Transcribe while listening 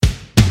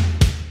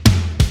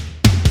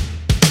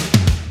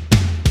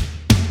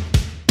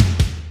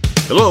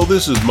Hello,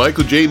 this is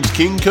Michael James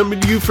King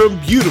coming to you from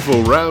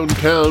beautiful Round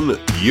Town,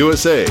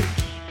 USA,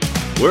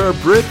 where a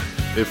Brit,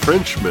 a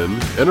Frenchman,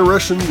 and a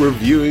Russian were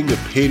viewing a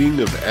painting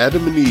of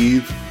Adam and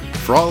Eve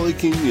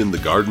frolicking in the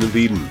Garden of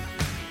Eden.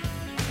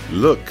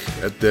 Look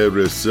at their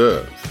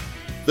reserve.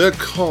 They're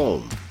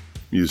calm,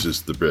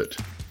 muses the Brit.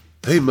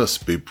 They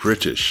must be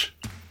British.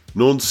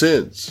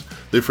 Nonsense,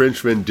 the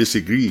Frenchman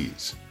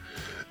disagrees.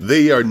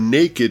 They are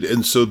naked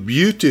and so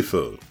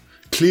beautiful.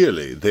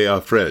 Clearly they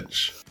are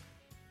French.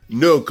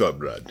 No,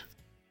 comrade.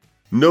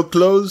 No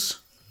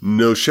clothes,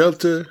 no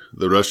shelter,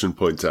 the Russian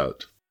points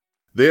out.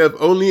 They have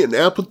only an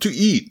apple to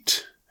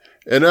eat,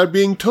 and are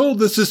being told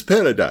this is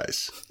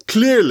paradise.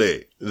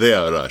 Clearly, they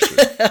are Russian.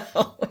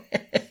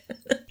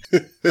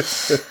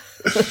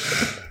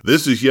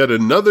 This is yet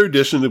another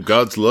edition of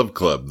God's Love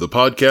Club, the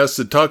podcast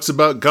that talks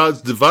about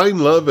God's divine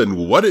love and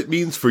what it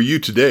means for you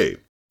today.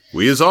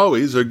 We, as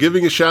always, are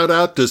giving a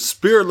shout-out to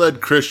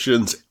Spirit-led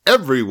Christians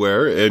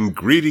everywhere and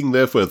greeting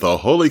them with a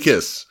holy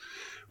kiss.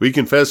 We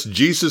confess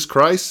Jesus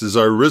Christ as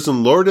our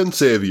risen Lord and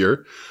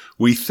Savior.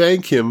 We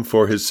thank Him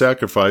for His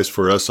sacrifice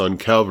for us on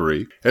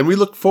Calvary, and we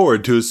look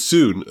forward to His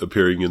soon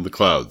appearing in the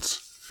clouds.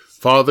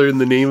 Father, in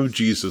the name of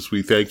Jesus,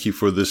 we thank You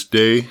for this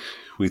day.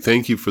 We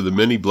thank You for the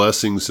many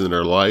blessings in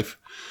our life.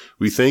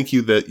 We thank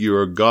You that You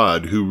are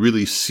God who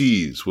really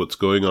sees what's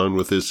going on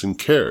with us and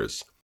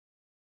cares.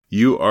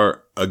 You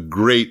are a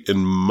great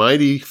and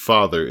mighty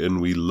Father,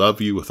 and we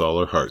love You with all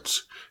our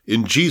hearts.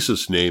 In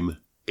Jesus' name,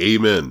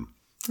 amen.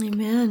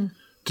 Amen.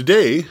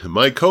 Today,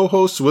 my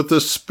co-host with the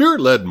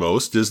spirit-led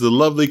most is the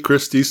lovely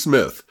Christy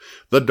Smith,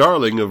 the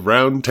darling of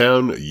Round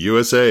Town,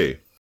 USA.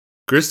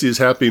 Christy is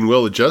happy and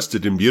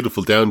well-adjusted in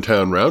beautiful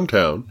downtown Round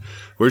Town,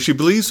 where she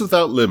believes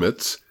without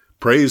limits,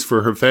 prays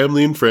for her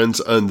family and friends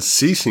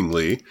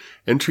unceasingly,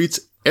 and treats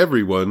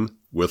everyone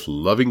with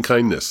loving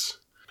kindness.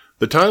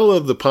 The title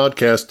of the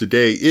podcast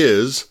today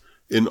is,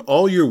 In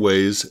All Your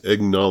Ways,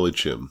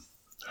 Acknowledge Him.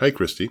 Hi,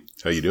 Christy.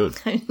 How you doing?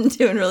 I'm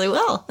doing really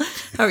well.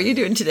 How are you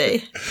doing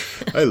today?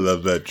 I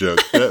love that joke.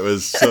 That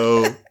was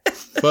so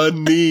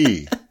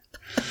funny.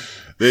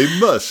 They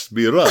must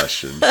be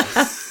Russian.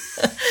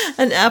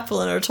 An apple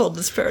in our told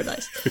this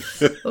paradise.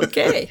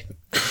 Okay.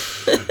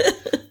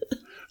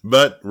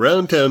 But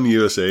Round Town,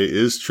 USA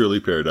is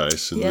truly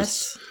paradise. And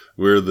Yes.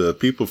 where the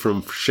people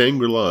from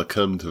Shangri-La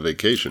come to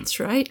vacation. That's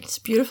right. It's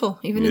beautiful,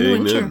 even in the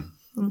winter.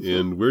 Mm-hmm.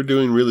 And we're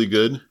doing really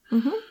good.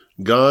 Mm-hmm.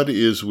 God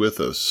is with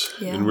us,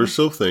 and we're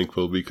so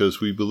thankful because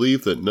we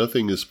believe that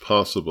nothing is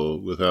possible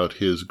without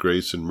His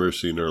grace and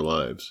mercy in our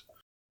lives.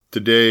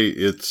 Today,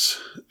 it's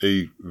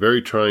a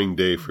very trying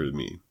day for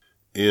me,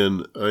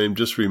 and I am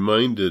just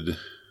reminded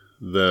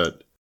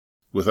that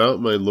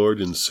without my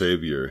Lord and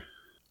Savior,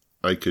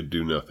 I could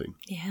do nothing.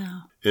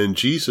 Yeah. And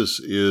Jesus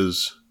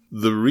is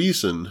the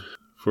reason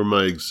for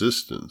my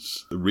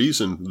existence, the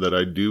reason that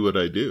I do what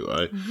I do.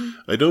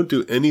 I don't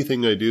do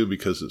anything I do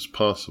because it's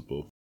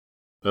possible.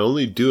 I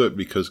only do it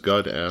because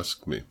God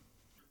asked me.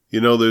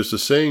 You know, there's a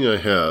saying I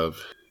have,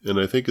 and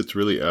I think it's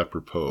really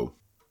apropos.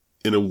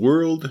 In a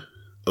world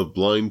of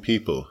blind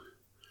people,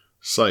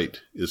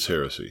 sight is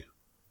heresy.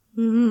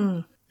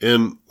 Mm-hmm.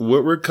 And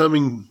what we're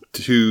coming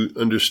to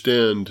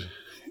understand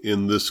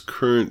in this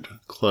current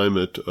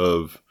climate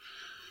of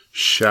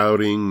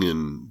shouting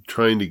and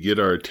trying to get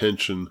our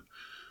attention,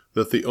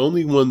 that the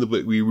only one that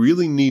we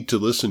really need to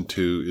listen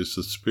to is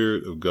the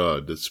Spirit of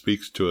God that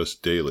speaks to us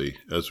daily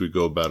as we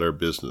go about our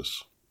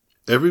business.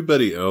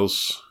 Everybody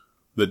else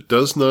that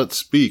does not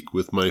speak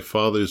with my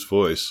Father's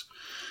voice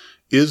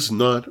is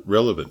not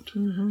relevant.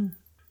 Mm-hmm.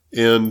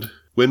 And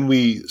when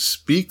we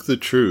speak the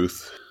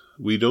truth,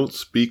 we don't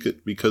speak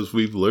it because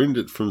we've learned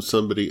it from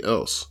somebody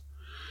else.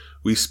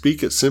 We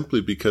speak it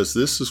simply because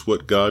this is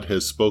what God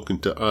has spoken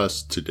to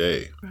us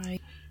today.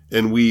 Right.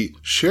 And we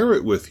share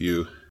it with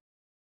you,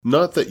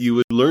 not that you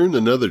would learn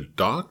another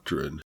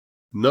doctrine,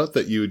 not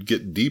that you would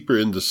get deeper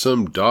into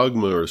some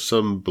dogma or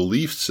some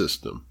belief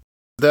system,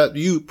 that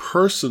you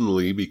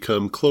personally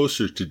become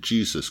closer to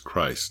Jesus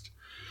Christ,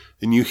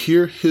 and you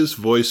hear His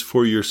voice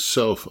for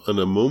yourself on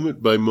a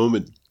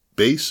moment-by-moment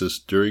basis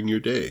during your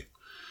day.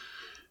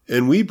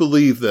 And we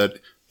believe that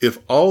if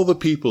all the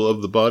people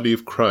of the body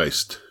of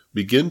Christ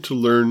begin to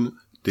learn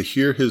to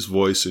hear His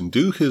voice and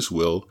do His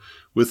will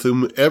with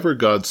whomever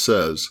God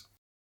says,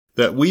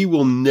 that we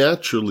will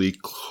naturally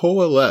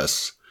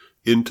coalesce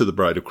into the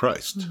bride of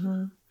Christ.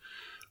 Mm-hmm.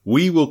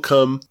 We will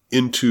come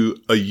into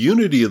a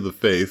unity of the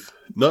faith,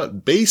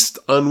 not based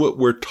on what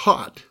we're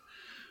taught,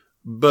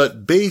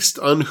 but based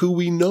on who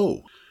we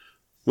know.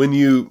 When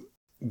you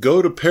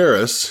go to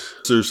Paris,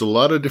 there's a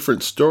lot of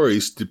different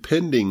stories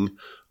depending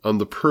on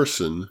the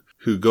person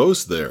who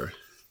goes there.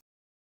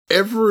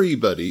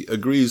 Everybody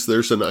agrees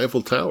there's an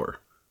Eiffel Tower.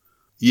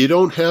 You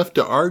don't have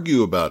to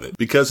argue about it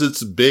because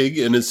it's big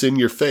and it's in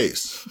your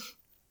face.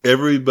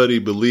 Everybody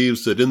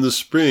believes that in the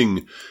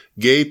spring,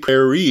 Gay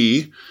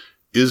Paris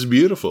is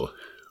beautiful.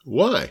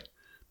 Why?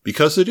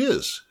 Because it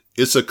is.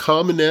 It's a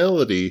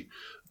commonality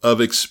of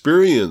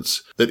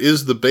experience that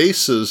is the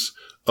basis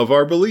of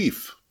our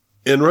belief.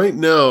 And right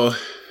now,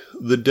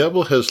 the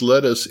devil has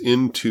led us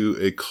into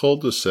a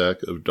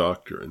cul-de-sac of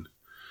doctrine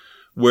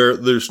where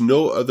there's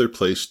no other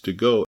place to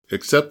go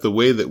except the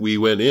way that we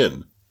went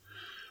in.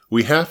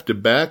 We have to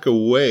back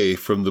away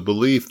from the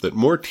belief that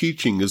more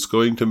teaching is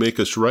going to make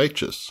us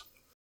righteous.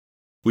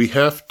 We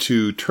have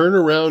to turn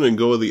around and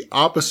go the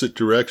opposite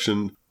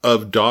direction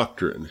of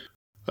doctrine.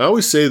 I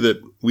always say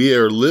that we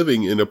are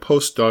living in a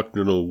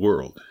post-doctrinal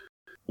world.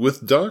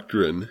 With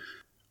doctrine,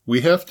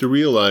 we have to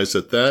realize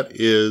that that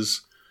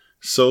is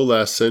so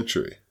last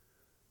century.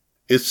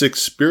 It's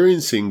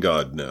experiencing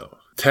God now.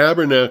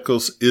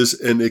 Tabernacles is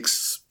an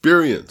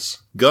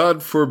experience.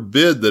 God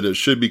forbid that it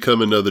should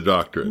become another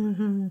doctrine.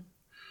 Mm-hmm.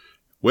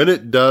 When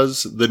it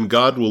does, then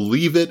God will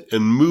leave it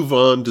and move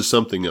on to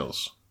something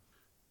else.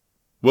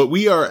 What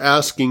we are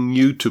asking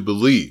you to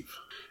believe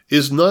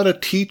is not a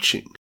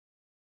teaching.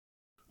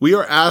 We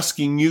are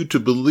asking you to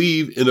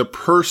believe in a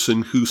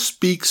person who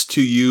speaks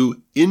to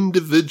you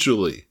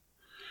individually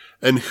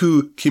and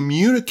who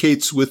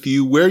communicates with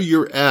you where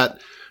you're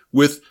at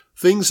with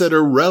things that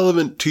are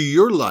relevant to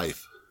your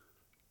life.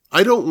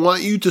 I don't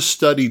want you to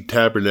study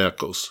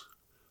tabernacles.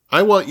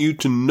 I want you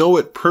to know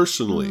it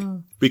personally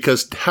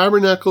because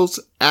tabernacles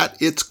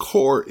at its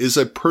core is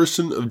a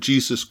person of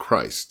Jesus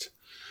Christ.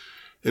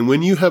 And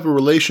when you have a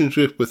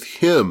relationship with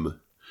Him,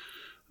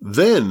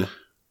 then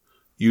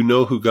you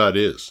know who God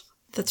is.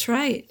 That's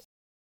right.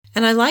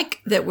 And I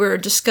like that we're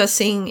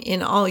discussing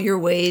in all your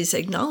ways,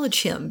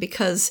 acknowledge Him,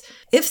 because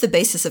if the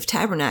basis of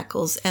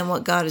tabernacles and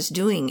what God is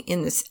doing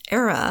in this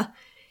era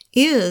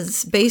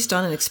is based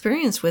on an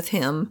experience with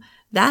Him,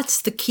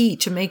 that's the key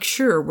to make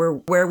sure we're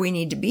where we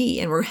need to be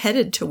and we're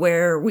headed to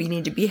where we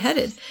need to be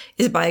headed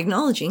is by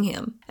acknowledging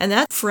Him. And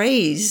that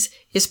phrase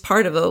is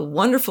part of a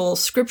wonderful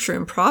scripture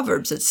in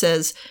Proverbs that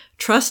says,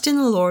 trust in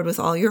the Lord with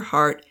all your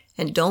heart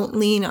and don't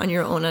lean on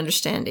your own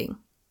understanding.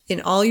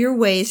 In all your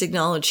ways,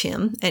 acknowledge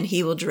Him, and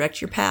He will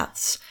direct your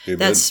paths. Amen.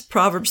 That's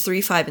Proverbs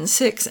 3, 5, and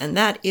 6, and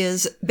that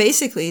is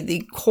basically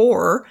the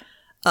core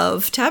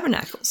of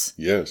tabernacles.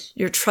 Yes.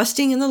 You're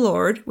trusting in the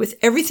Lord with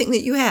everything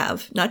that you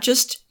have, not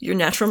just your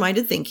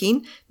natural-minded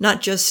thinking,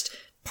 not just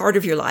part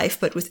of your life,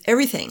 but with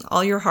everything,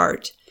 all your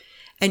heart.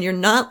 And you're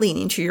not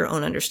leaning to your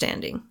own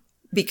understanding,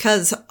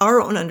 because our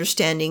own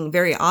understanding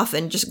very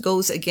often just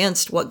goes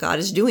against what God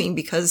is doing,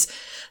 because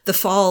the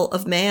fall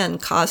of man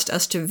caused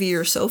us to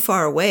veer so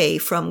far away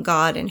from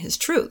God and His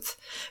truth.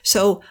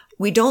 So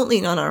we don't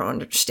lean on our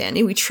own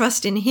understanding. We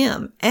trust in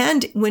Him.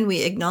 And when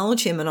we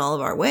acknowledge Him in all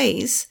of our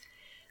ways,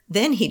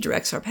 then He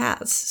directs our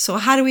paths. So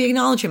how do we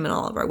acknowledge Him in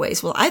all of our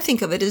ways? Well, I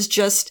think of it as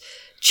just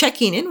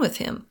checking in with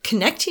Him,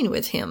 connecting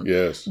with Him,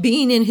 Yes.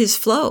 being in His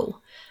flow,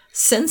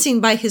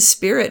 sensing by His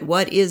Spirit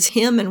what is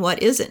Him and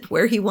what isn't,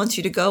 where He wants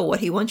you to go,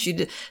 what He wants you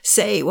to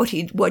say, what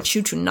He wants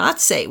you to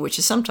not say, which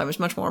is sometimes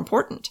much more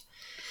important.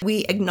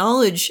 We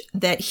acknowledge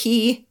that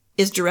He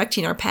is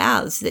directing our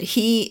paths, that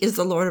He is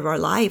the Lord of our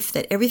life,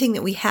 that everything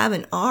that we have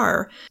and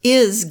are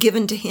is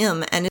given to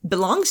Him and it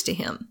belongs to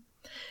Him.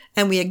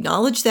 And we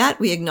acknowledge that,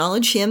 we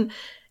acknowledge Him,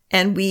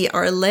 and we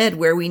are led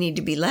where we need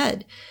to be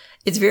led.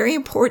 It's very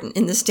important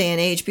in this day and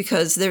age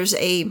because there's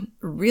a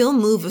real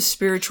move of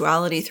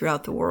spirituality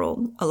throughout the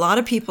world. A lot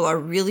of people are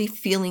really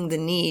feeling the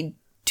need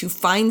to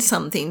find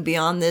something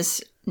beyond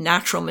this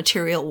natural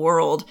material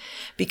world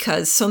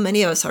because so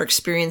many of us are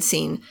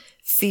experiencing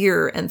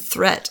fear and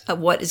threat of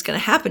what is going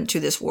to happen to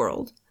this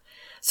world.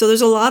 So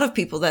there's a lot of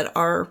people that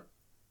are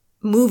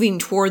moving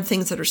toward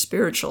things that are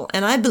spiritual.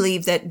 And I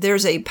believe that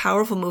there's a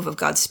powerful move of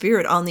God's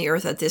Spirit on the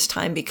earth at this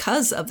time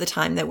because of the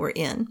time that we're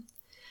in.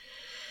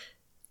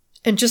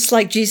 And just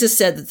like Jesus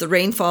said that the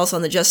rain falls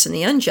on the just and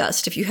the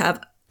unjust, if you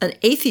have an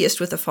atheist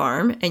with a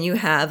farm and you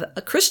have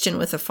a Christian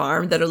with a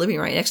farm that are living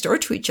right next door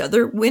to each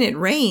other, when it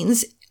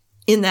rains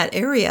in that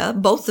area,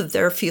 both of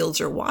their fields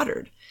are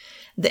watered.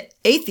 The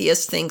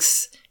atheist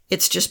thinks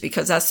it's just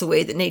because that's the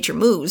way that nature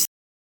moves.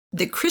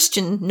 The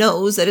Christian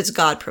knows that it's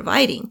God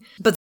providing,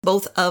 but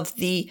both of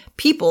the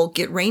people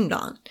get rained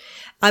on.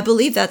 I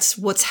believe that's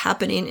what's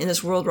happening in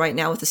this world right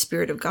now with the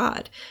Spirit of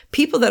God.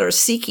 People that are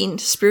seeking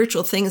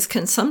spiritual things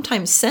can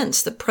sometimes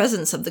sense the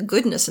presence of the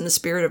goodness and the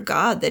Spirit of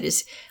God that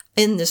is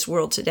in this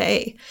world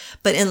today.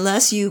 But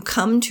unless you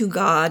come to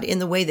God in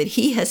the way that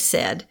He has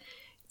said,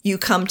 you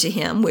come to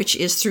Him, which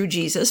is through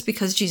Jesus,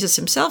 because Jesus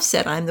Himself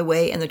said, I'm the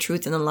way and the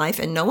truth and the life,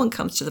 and no one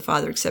comes to the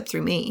Father except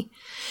through me.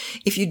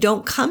 If you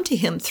don't come to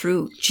Him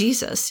through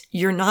Jesus,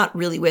 you're not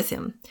really with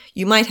Him.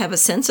 You might have a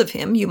sense of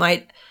Him. You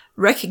might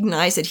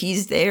recognize that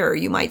He's there.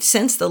 You might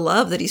sense the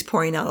love that He's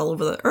pouring out all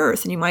over the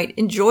earth, and you might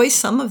enjoy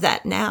some of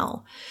that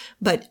now.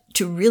 But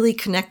to really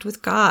connect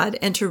with God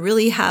and to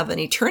really have an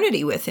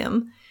eternity with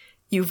Him,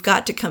 you've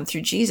got to come through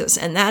Jesus.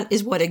 And that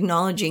is what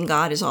acknowledging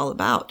God is all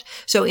about.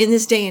 So in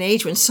this day and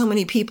age, when so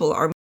many people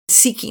are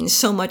seeking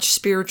so much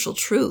spiritual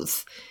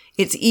truth,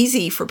 it's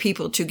easy for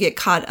people to get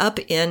caught up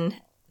in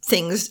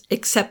things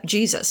except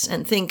Jesus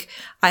and think,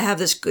 I have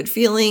this good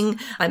feeling,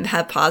 I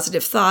have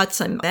positive thoughts,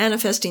 I'm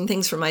manifesting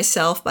things for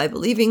myself by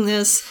believing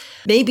this.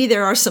 Maybe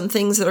there are some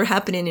things that are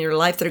happening in your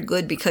life that are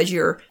good because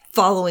you're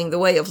following the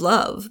way of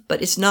love,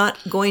 but it's not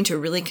going to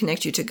really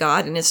connect you to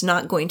God, and it's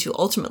not going to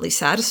ultimately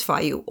satisfy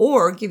you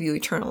or give you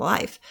eternal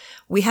life.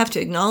 We have to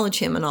acknowledge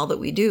him in all that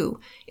we do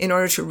in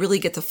order to really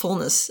get the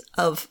fullness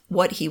of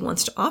what he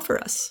wants to offer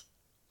us.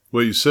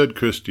 What you said,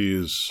 Christy,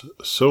 is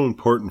so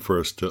important for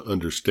us to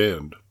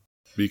understand,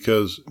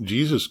 because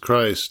Jesus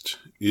Christ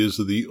is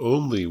the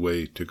only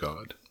way to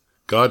God.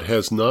 God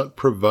has not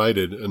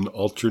provided an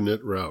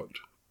alternate route.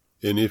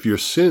 And if your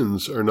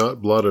sins are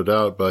not blotted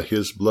out by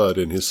his blood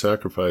and his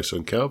sacrifice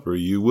on Calvary,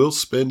 you will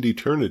spend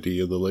eternity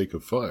in the lake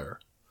of fire.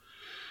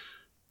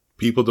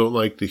 People don't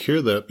like to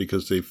hear that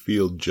because they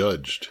feel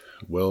judged.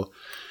 Well,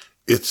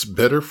 it's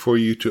better for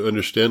you to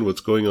understand what's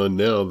going on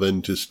now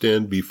than to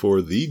stand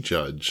before the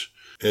judge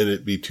and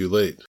it be too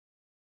late.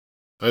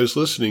 I was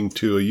listening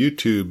to a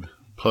YouTube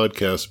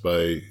podcast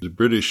by a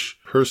British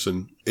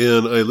person,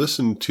 and I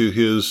listened to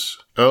his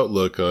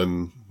outlook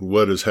on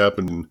what has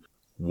happened and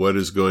what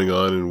is going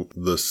on in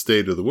the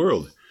state of the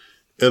world.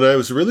 And I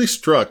was really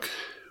struck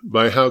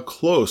by how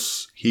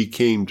close he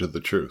came to the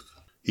truth.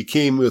 He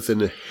came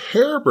within a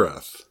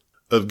hairbreadth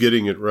of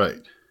getting it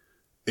right.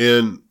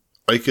 And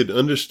I could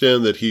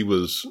understand that he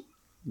was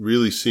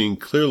really seeing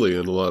clearly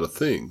in a lot of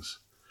things.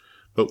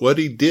 But what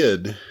he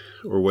did,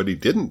 or what he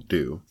didn't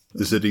do,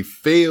 is that he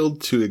failed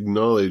to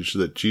acknowledge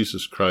that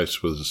Jesus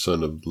Christ was the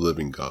Son of the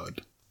living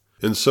God.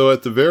 And so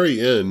at the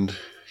very end,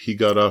 he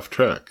got off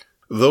track.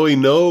 Though he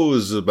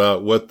knows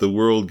about what the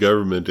world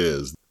government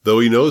is, though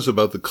he knows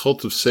about the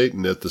cult of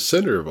Satan at the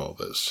center of all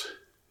this,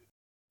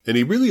 and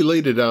he really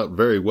laid it out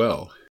very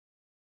well,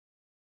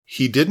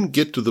 he didn't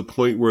get to the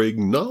point where he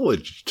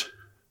acknowledged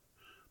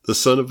the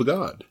Son of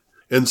God.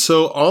 And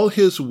so all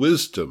his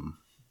wisdom,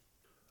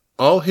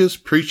 all his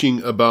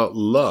preaching about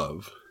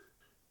love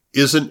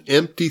is an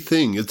empty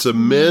thing. It's a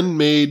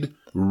man-made,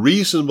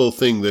 reasonable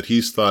thing that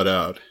he's thought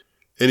out.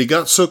 And he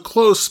got so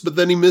close, but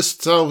then he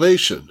missed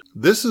salvation.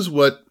 This is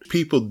what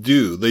people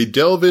do. They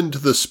delve into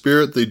the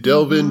spirit. They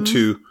delve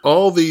into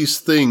all these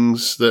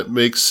things that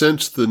make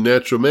sense to the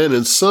natural man.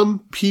 And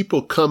some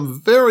people come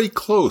very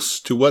close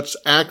to what's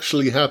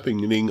actually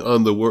happening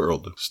on the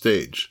world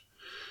stage.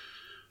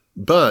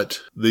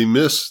 But they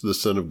miss the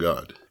Son of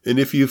God. And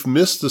if you've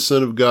missed the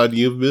Son of God,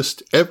 you've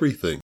missed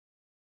everything.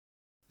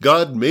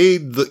 God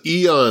made the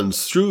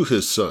eons through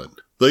his Son.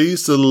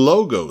 He's the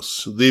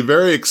Logos, the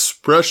very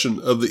expression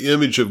of the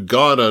image of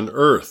God on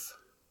earth.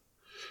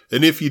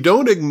 And if you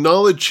don't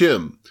acknowledge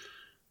him,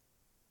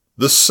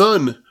 the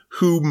Son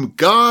whom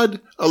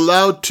God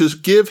allowed to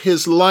give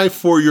his life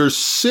for your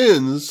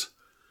sins,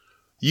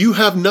 you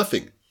have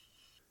nothing.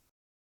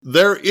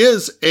 There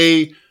is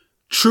a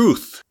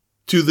truth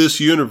to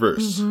this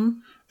universe,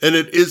 and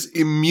it is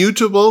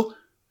immutable,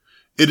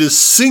 it is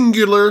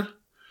singular,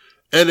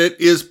 and it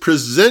is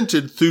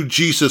presented through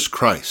Jesus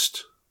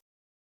Christ.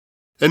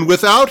 And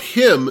without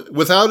him,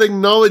 without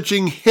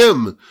acknowledging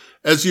him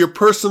as your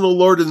personal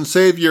Lord and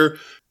Savior,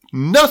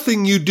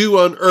 nothing you do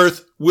on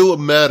earth will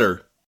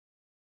matter.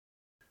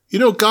 You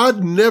know,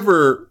 God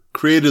never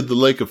created the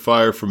lake of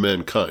fire for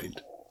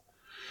mankind.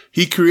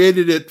 He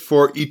created it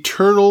for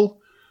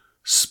eternal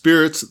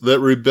spirits that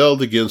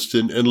rebelled against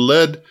him and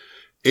led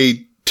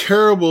a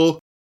terrible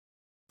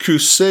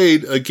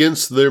crusade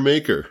against their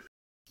maker,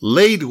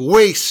 laid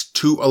waste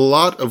to a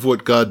lot of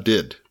what God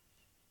did.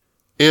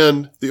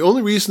 And the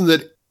only reason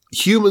that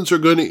humans are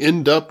going to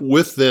end up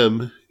with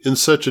them in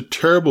such a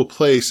terrible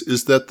place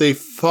is that they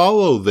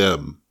follow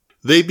them.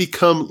 They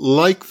become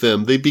like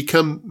them. They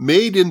become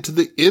made into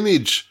the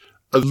image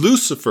of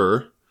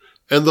Lucifer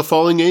and the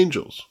falling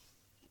angels.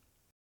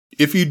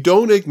 If you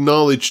don't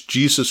acknowledge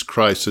Jesus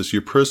Christ as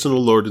your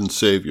personal Lord and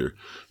Savior,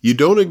 you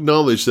don't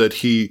acknowledge that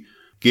he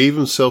gave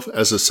himself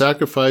as a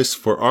sacrifice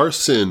for our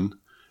sin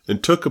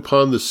and took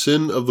upon the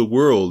sin of the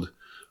world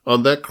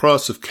on that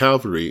cross of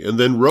Calvary, and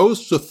then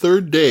rose the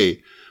third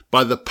day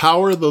by the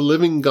power of the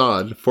living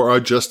God for our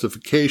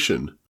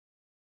justification,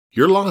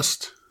 you're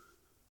lost.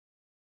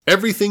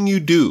 Everything you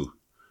do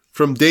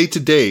from day to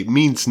day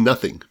means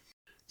nothing.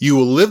 You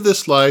will live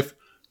this life,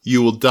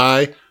 you will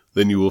die,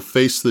 then you will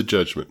face the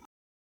judgment.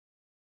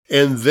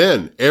 And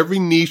then every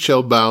knee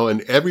shall bow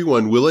and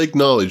everyone will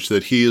acknowledge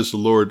that he is the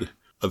Lord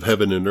of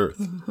heaven and earth.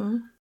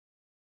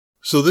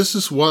 So this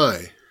is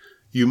why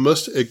you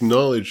must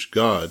acknowledge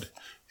God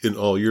in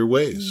all your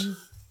ways.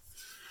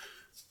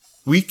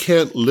 We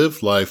can't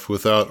live life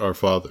without our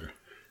Father.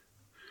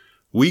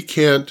 We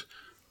can't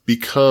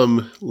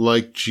become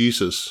like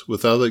Jesus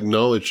without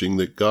acknowledging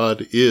that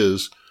God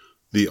is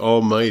the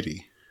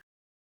Almighty.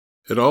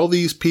 And all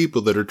these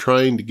people that are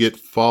trying to get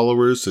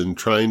followers and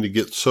trying to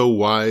get so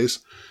wise,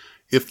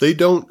 if they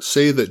don't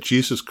say that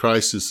Jesus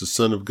Christ is the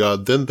Son of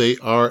God, then they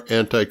are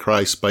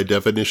Antichrist by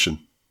definition.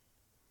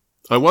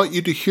 I want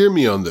you to hear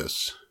me on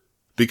this,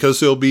 because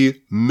there'll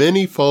be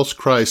many false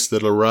Christs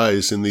that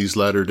arise in these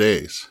latter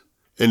days.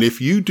 And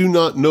if you do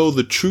not know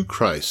the true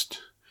Christ,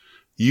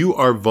 you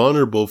are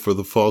vulnerable for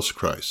the false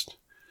Christ.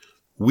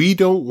 We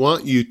don't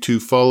want you to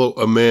follow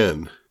a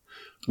man.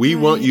 We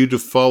want you to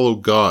follow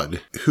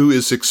God, who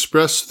is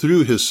expressed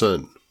through his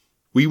Son.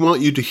 We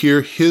want you to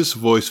hear his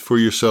voice for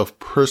yourself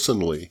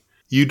personally.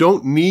 You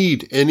don't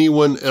need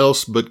anyone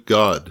else but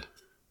God.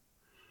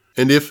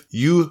 And if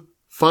you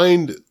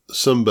find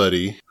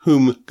somebody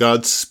whom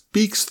God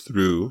speaks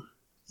through,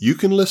 you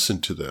can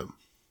listen to them.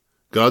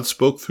 God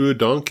spoke through a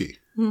donkey.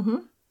 Mm-hmm.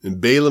 And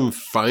Balaam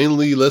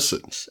finally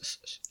listened.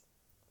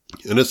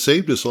 And it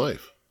saved his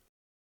life.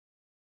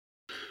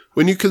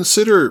 When you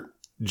consider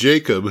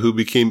Jacob, who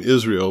became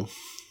Israel,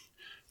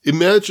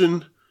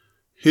 imagine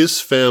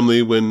his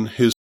family when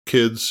his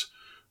kids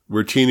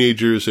were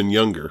teenagers and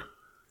younger.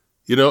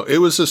 You know, it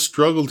was a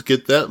struggle to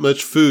get that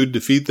much food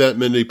to feed that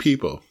many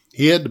people.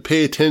 He had to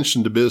pay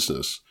attention to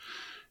business.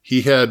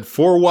 He had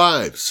 4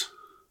 wives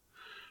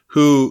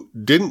who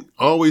didn't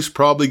always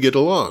probably get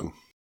along.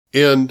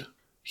 And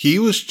he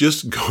was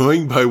just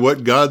going by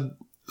what God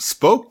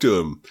spoke to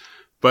him,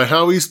 by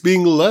how he's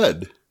being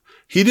led.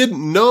 He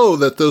didn't know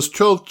that those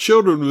 12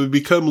 children would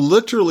become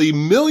literally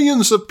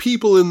millions of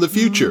people in the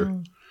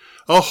future.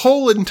 A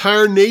whole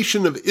entire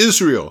nation of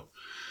Israel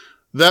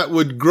that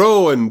would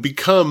grow and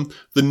become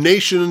the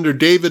nation under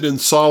David and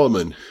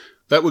Solomon,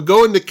 that would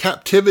go into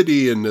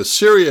captivity in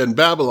Assyria and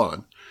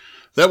Babylon,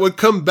 that would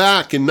come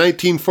back in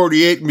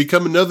 1948 and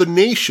become another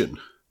nation,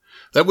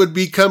 that would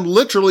become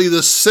literally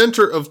the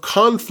center of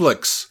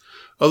conflicts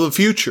of the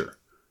future.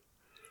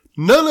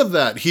 None of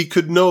that he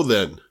could know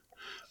then.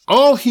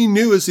 All he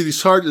knew is in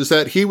his heart is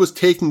that he was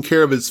taking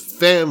care of his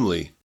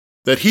family,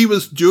 that he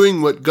was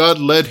doing what God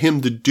led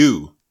him to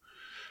do.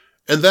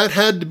 And that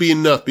had to be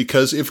enough,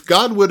 because if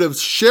God would have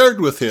shared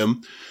with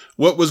him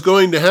what was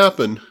going to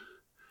happen,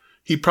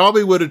 he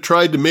probably would have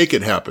tried to make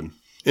it happen.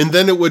 And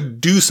then it would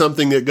do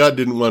something that God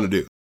didn't want to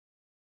do.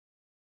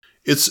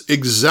 It's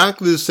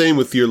exactly the same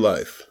with your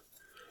life.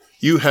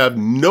 You have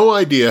no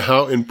idea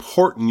how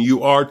important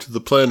you are to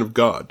the plan of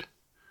God.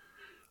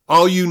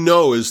 All you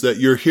know is that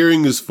you're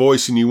hearing his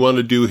voice and you want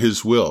to do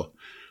his will.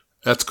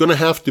 That's going to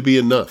have to be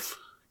enough.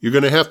 You're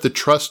going to have to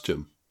trust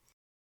him.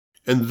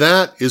 And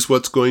that is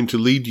what's going to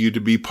lead you to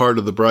be part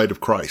of the bride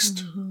of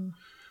Christ. Mm-hmm.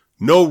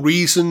 No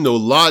reason, no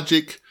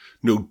logic,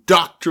 no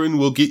doctrine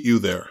will get you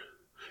there.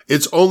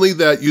 It's only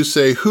that you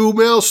say, whom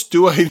else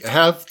do I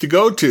have to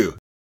go to?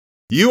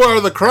 You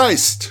are the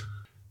Christ.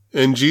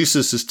 And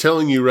Jesus is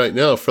telling you right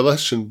now,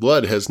 flesh and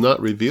blood has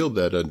not revealed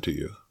that unto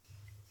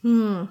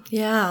you.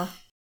 Yeah.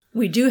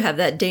 We do have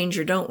that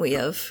danger, don't we,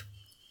 of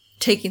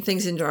taking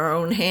things into our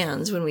own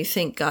hands when we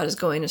think God is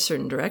going a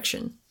certain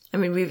direction. I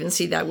mean, we even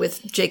see that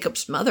with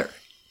Jacob's mother,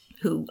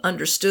 who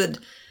understood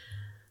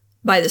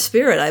by the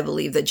Spirit, I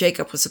believe, that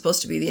Jacob was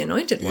supposed to be the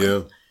anointed one.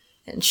 Yeah.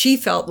 And she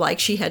felt like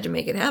she had to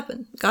make it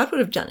happen. God would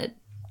have done it.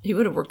 He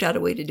would have worked out a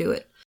way to do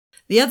it.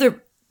 The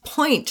other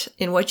point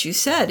in what you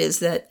said is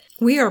that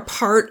we are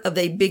part of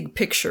a big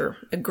picture,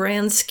 a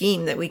grand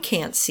scheme that we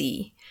can't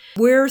see.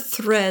 We're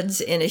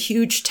threads in a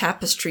huge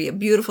tapestry, a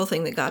beautiful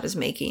thing that God is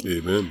making.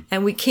 Amen.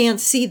 And we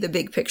can't see the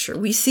big picture.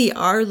 We see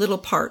our little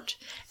part.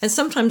 And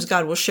sometimes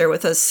God will share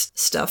with us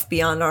stuff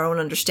beyond our own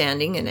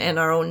understanding and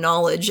our own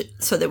knowledge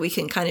so that we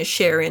can kind of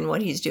share in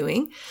what he's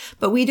doing.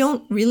 But we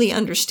don't really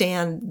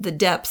understand the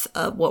depth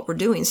of what we're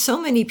doing. So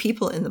many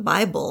people in the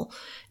Bible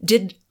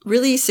did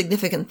really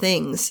significant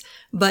things,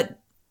 but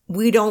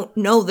we don't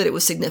know that it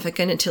was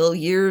significant until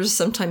years,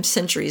 sometimes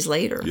centuries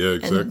later. Yeah,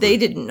 exactly. And they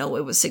didn't know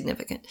it was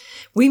significant.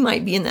 We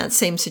might be in that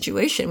same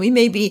situation. We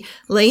may be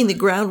laying the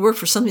groundwork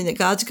for something that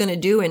God's going to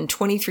do in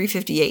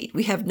 2358.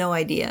 We have no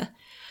idea.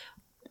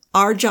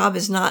 Our job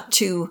is not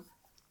to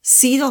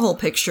see the whole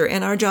picture,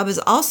 and our job is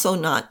also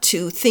not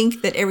to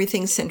think that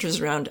everything centers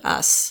around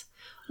us.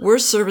 We're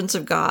servants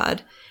of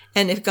God,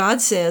 and if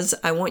God says,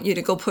 I want you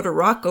to go put a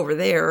rock over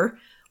there,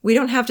 we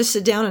don't have to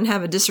sit down and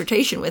have a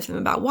dissertation with him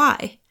about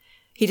why.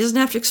 He doesn't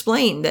have to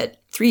explain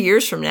that 3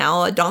 years from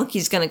now, a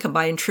donkey's going to come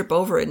by and trip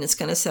over it, and it's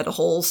going to set a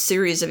whole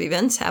series of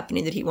events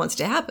happening that he wants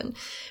to happen.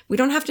 We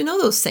don't have to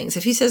know those things.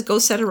 If he says, go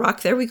set a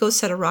rock there, we go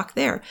set a rock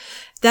there.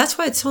 That's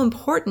why it's so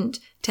important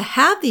to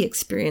have the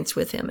experience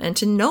with him and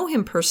to know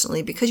him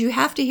personally, because you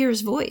have to hear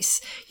his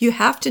voice. You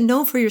have to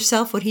know for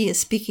yourself what he is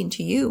speaking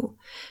to you.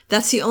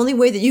 That's the only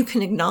way that you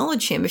can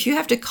acknowledge him. If you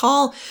have to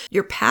call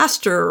your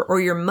pastor or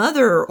your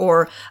mother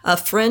or a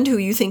friend who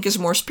you think is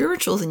more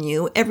spiritual than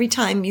you every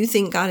time you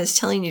think God is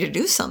telling you to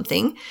do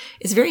something,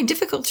 it's very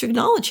difficult to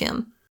acknowledge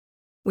him.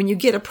 When you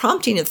get a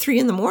prompting at 3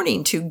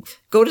 a.m. to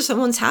go to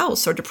someone's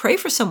house or to pray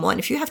for someone,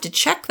 if you have to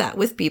check that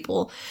with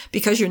people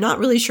because you're not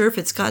really sure if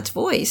it's God's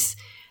voice,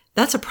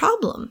 that's a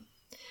problem.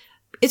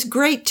 It's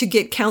great to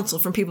get counsel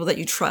from people that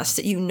you trust,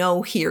 that you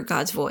know hear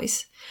God's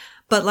voice.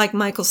 But like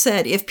Michael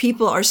said, if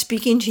people are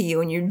speaking to you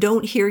and you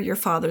don't hear your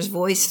Father's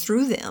voice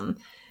through them,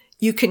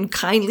 you can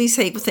kindly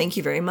say, well, thank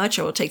you very much.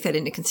 I will take that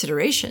into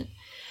consideration.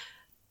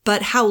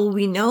 But how will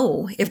we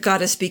know if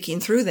God is speaking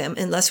through them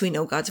unless we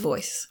know God's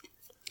voice?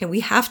 And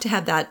we have to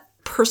have that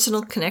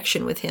personal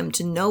connection with him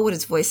to know what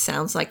his voice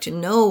sounds like, to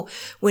know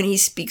when he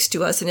speaks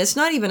to us. And it's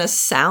not even a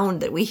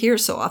sound that we hear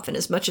so often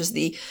as much as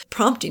the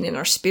prompting in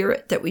our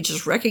spirit that we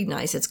just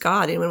recognize it's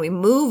God. And when we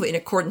move in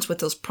accordance with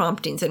those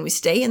promptings and we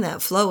stay in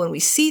that flow and we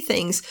see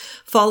things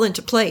fall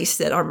into place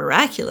that are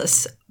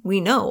miraculous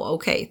We know,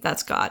 okay,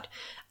 that's God.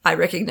 I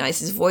recognize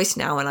his voice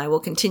now, and I will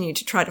continue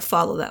to try to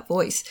follow that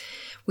voice.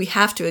 We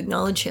have to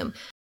acknowledge him.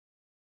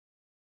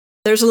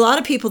 There's a lot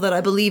of people that I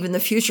believe in the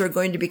future are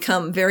going to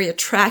become very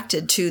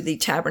attracted to the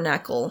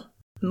tabernacle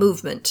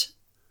movement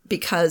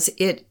because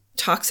it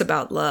talks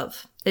about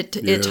love.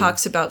 It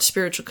talks about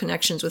spiritual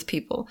connections with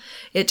people.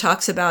 It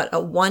talks about a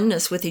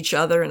oneness with each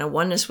other and a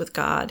oneness with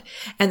God.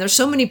 And there's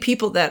so many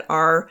people that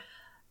are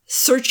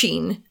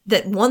searching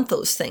that want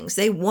those things.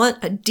 They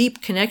want a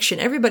deep connection.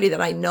 Everybody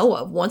that I know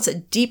of wants a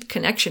deep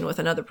connection with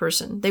another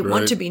person. They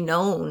want to be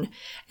known,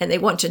 and they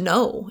want to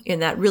know in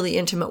that really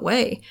intimate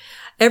way.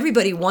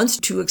 Everybody wants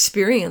to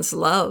experience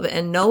love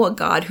and know a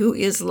God who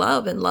is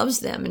love and loves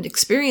them and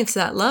experience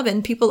that love.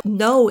 And people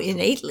know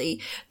innately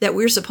that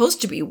we're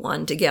supposed to be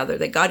one together,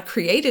 that God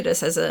created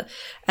us as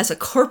a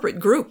corporate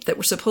group, that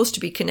we're supposed to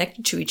be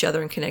connected to each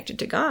other and connected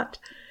to God.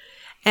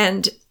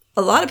 And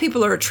a lot of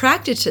people are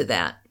attracted to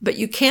that, but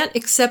you can't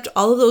accept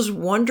all of those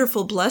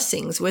wonderful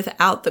blessings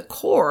without the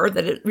core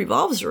that it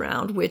revolves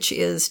around, which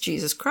is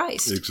Jesus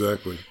Christ.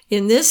 Exactly.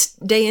 In this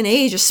day and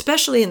age,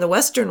 especially in the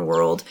Western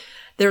world,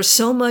 there's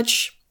so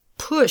much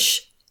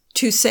push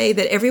to say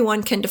that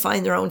everyone can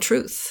define their own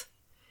truth.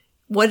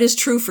 What is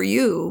true for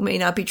you may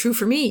not be true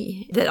for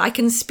me, that I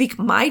can speak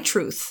my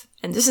truth,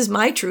 and this is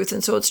my truth,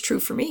 and so it's true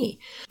for me.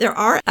 There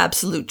are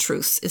absolute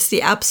truths. It's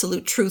the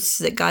absolute truths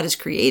that God has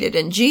created,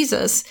 and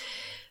Jesus,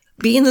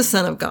 being the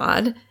Son of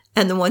God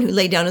and the one who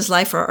laid down his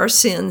life for our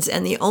sins,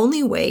 and the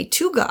only way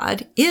to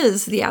God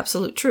is the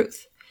absolute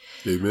truth.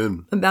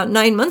 Amen. About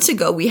 9 months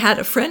ago, we had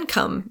a friend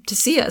come to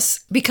see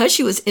us because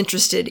she was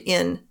interested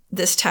in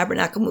this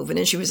tabernacle movement,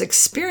 and she was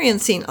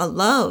experiencing a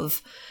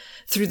love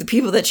through the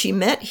people that she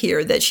met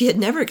here that she had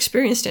never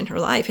experienced in her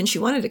life, and she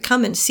wanted to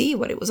come and see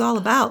what it was all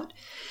about.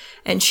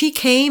 And she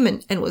came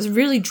and was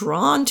really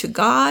drawn to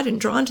God and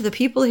drawn to the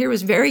people here,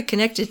 was very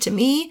connected to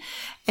me.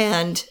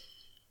 And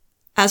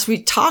as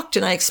we talked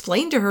and I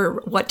explained to her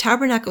what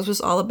Tabernacles was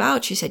all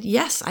about, she said,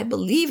 yes, I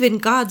believe in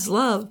God's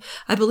love.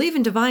 I believe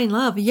in divine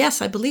love. Yes,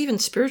 I believe in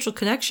spiritual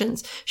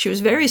connections. She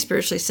was very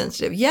spiritually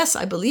sensitive. Yes,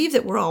 I believe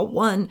that we're all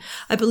one.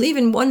 I believe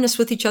in oneness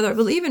with each other. I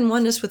believe in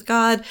oneness with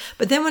God.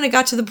 But then when it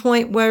got to the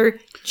point where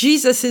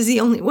Jesus is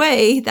the only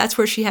way, that's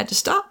where she had to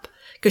stop,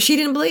 because she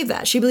didn't believe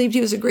that. She believed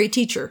he was a great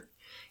teacher.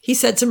 He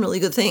said some really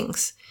good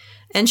things,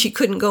 and she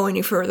couldn't go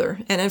any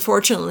further. And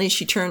unfortunately,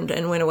 she turned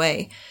and went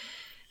away.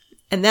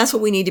 And that's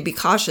what we need to be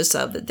cautious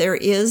of, that there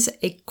is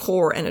a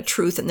core and a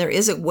truth, and there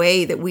is a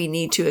way that we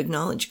need to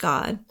acknowledge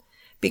God,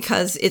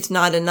 because it's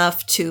not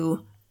enough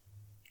to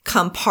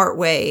come part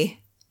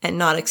way and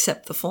not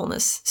accept the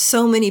fullness.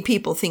 So many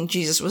people think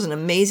Jesus was an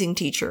amazing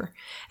teacher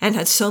and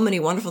had so many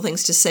wonderful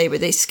things to say, but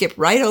they skip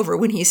right over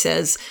when he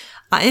says,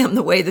 I am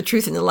the way, the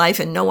truth, and the life,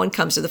 and no one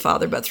comes to the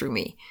Father but through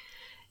me.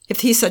 If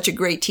he's such a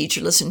great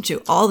teacher, listen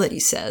to all that he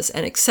says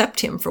and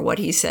accept him for what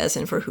he says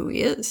and for who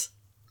he is.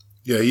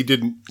 Yeah, he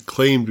didn't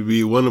claim to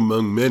be one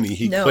among many.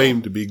 He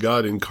claimed to be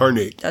God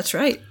incarnate. That's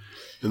right.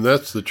 And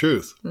that's the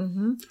truth.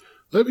 Mm-hmm.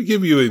 Let me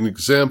give you an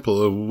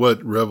example of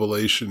what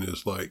Revelation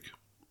is like.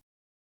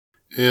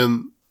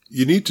 And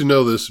you need to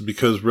know this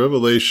because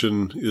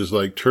Revelation is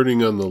like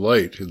turning on the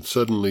light and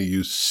suddenly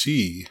you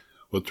see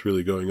what's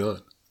really going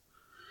on.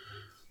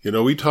 You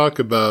know, we talk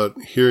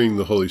about hearing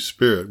the Holy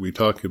Spirit. We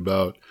talk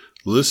about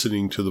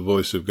listening to the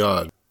voice of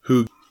God,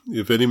 who,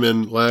 if any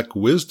man lack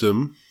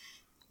wisdom,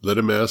 let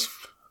him ask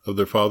of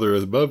their Father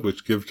above,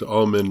 which give to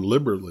all men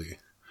liberally.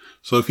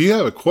 So if you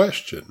have a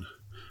question,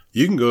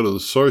 you can go to the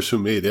source who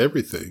made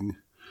everything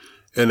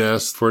and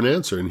ask for an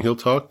answer, and he'll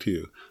talk to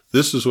you.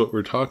 This is what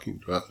we're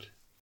talking about.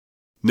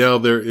 Now,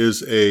 there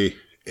is a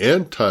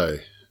anti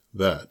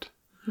that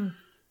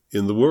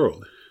in the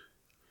world,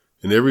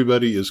 and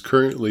everybody is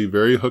currently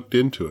very hooked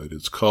into it.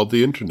 It's called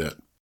the internet.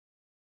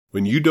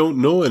 When you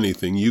don't know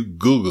anything, you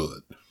Google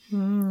it.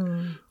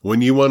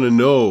 When you want to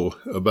know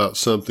about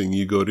something,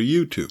 you go to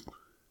YouTube.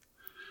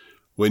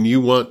 When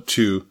you want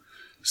to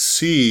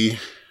see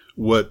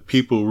what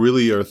people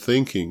really are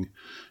thinking,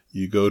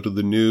 you go to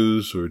the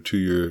news or to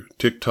your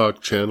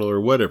TikTok channel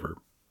or whatever.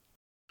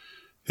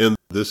 And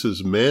this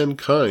is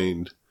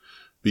mankind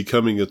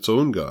becoming its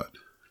own God.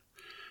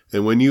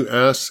 And when you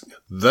ask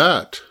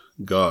that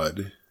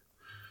God,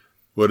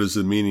 what is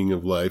the meaning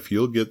of life,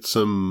 you'll get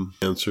some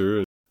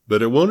answer,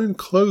 but it won't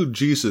include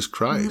Jesus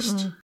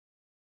Christ.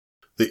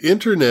 The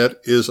internet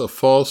is a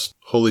false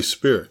Holy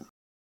Spirit.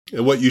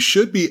 And what you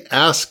should be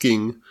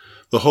asking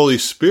the Holy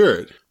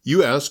Spirit,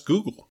 you ask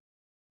Google.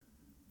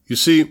 You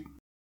see,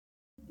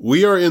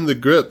 we are in the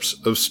grips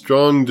of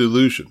strong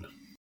delusion.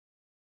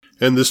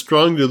 And the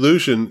strong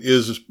delusion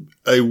is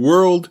a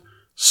world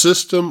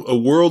system, a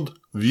world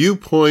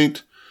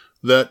viewpoint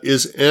that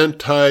is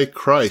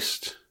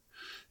anti-Christ.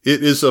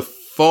 It is a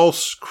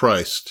false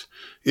Christ.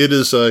 It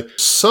is a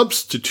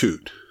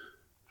substitute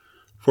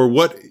for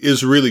what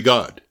is really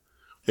God.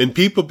 And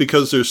people,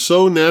 because they're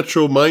so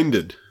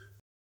natural-minded,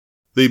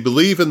 they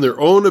believe in their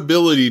own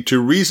ability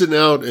to reason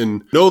out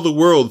and know the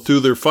world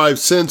through their five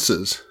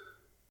senses,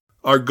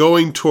 are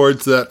going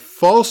towards that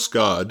false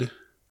God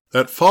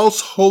that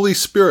false Holy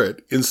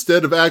Spirit,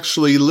 instead of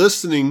actually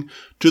listening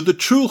to the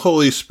true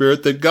Holy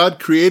Spirit that God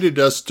created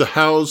us to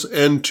house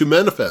and to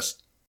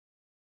manifest.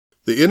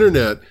 The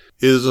internet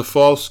is a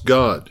false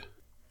god,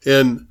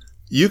 and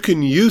you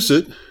can use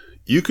it,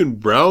 you can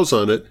browse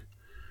on it,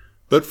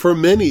 but for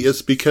many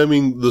it's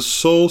becoming the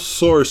sole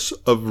source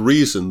of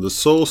reason, the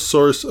sole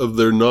source of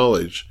their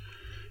knowledge,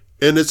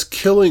 and it's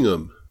killing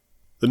them.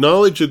 The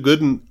knowledge of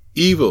good and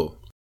evil,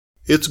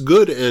 it's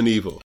good and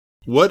evil.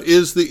 What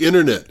is the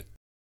internet?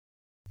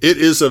 It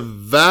is a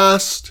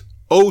vast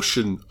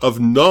ocean of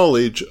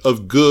knowledge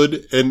of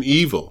good and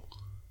evil.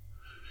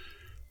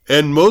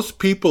 And most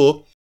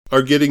people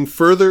are getting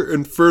further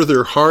and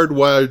further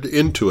hardwired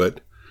into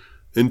it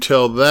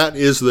until that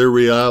is their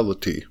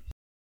reality.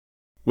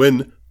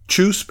 When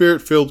true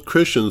Spirit-filled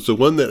Christians, the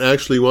one that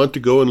actually want to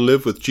go and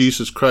live with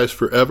Jesus Christ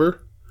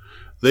forever,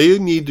 they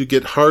need to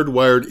get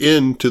hardwired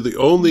into the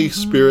only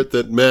Spirit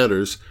that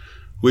matters,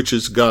 which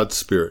is God's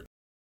Spirit.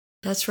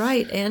 That's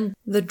right. And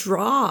the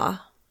draw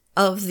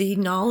of the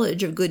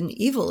knowledge of good and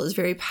evil is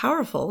very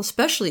powerful,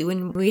 especially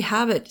when we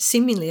have it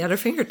seemingly at our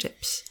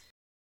fingertips.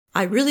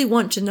 I really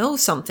want to know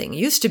something. It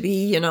used to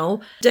be,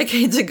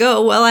 decades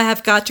ago, well, I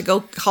have got to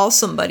go call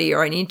somebody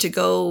or I need to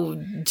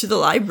go to the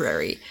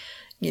library.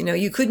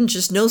 You couldn't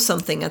just know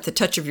something at the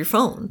touch of your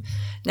phone.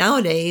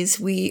 Nowadays,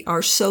 we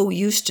are so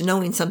used to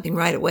knowing something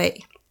right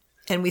away.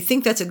 And we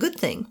think that's a good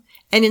thing.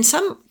 And in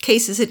some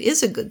cases, it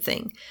is a good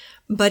thing.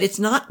 But it's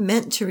not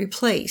meant to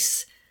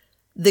replace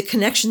the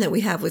connection that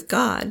we have with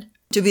God,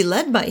 to be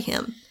led by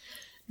Him.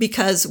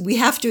 Because we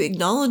have to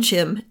acknowledge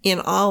Him in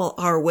all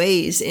our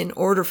ways in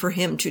order for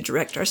Him to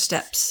direct our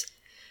steps.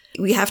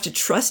 We have to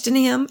trust in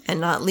Him and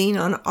not lean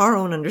on our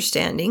own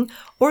understanding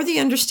or the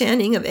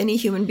understanding of any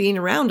human being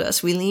around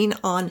us. We lean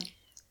on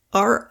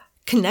our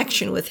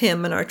connection with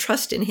Him and our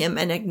trust in Him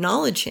and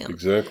acknowledge Him.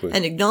 Exactly.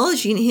 And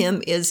acknowledging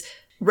Him is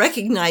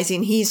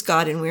recognizing He's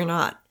God and we're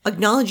not.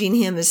 Acknowledging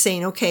Him is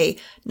saying, okay,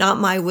 not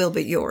my will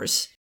but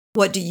yours.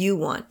 What do you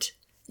want?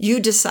 You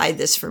decide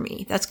this for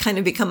me. That's kind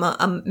of become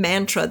a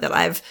mantra that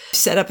I've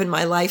set up in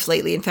my life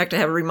lately. In fact, I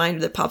have a reminder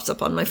that pops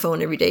up on my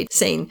phone every day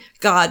saying,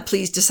 God,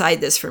 please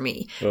decide this for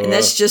me. And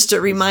that's just a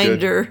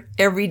reminder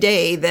every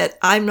day that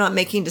I'm not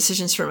making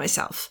decisions for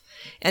myself.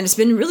 And it's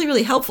been really,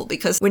 really helpful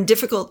because when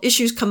difficult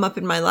issues come up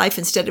in my life,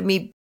 instead of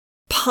me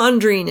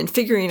pondering and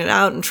figuring it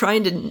out and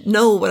trying to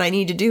know what I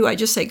need to do, I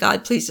just say,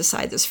 God, please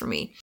decide this for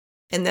me.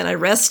 And then I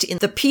rest in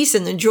the peace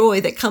and the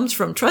joy that comes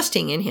from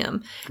trusting in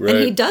Him. Right.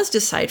 And He does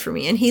decide for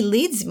me and He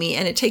leads me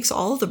and it takes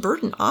all the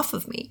burden off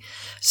of me.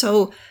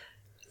 So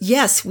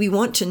yes, we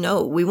want to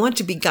know, we want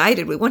to be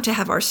guided, we want to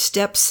have our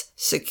steps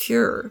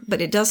secure,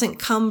 but it doesn't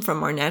come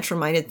from our natural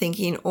minded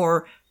thinking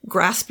or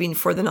grasping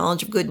for the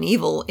knowledge of good and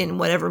evil in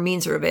whatever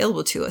means are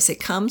available to us. It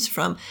comes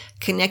from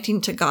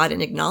connecting to God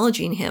and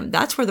acknowledging Him.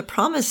 That's where the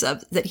promise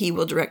of that He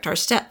will direct our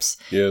steps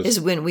is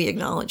when we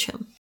acknowledge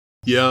Him.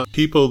 Yeah,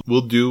 people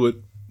will do what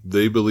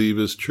they believe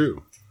is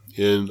true.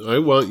 And I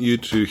want you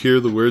to hear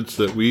the words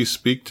that we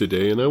speak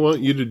today, and I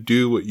want you to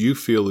do what you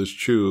feel is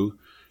true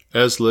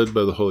as led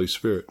by the Holy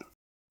Spirit.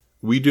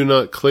 We do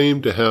not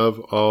claim to have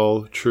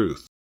all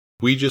truth.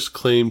 We just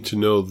claim to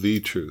know the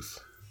truth.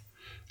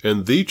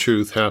 And the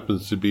truth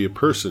happens to be a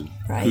person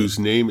whose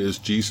name is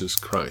Jesus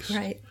Christ.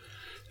 Right.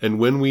 And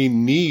when we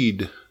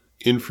need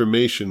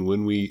information,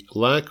 when we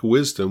lack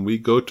wisdom, we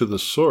go to the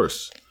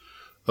source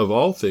of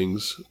all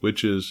things,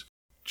 which is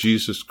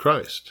Jesus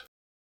Christ.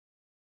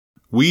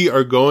 We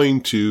are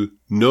going to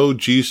know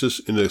Jesus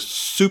in a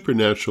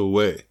supernatural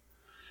way.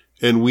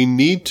 And we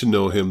need to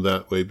know Him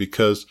that way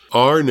because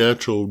our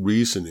natural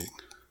reasoning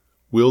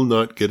will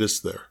not get us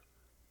there.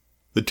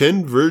 The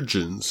 10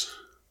 virgins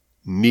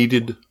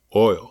needed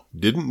oil,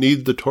 didn't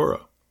need the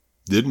Torah,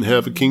 didn't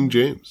have a King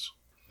James.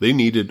 They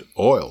needed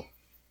oil.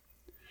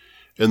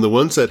 And the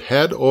ones that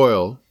had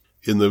oil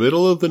in the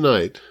middle of the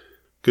night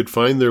could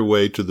find their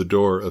way to the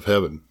door of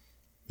heaven,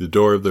 the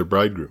door of their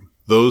bridegroom.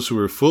 Those who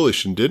were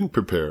foolish and didn't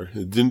prepare,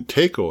 and didn't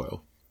take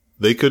oil,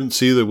 they couldn't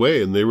see the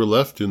way and they were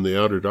left in the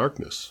outer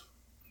darkness.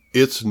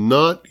 It's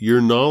not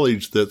your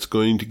knowledge that's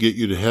going to get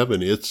you to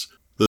heaven. It's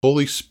the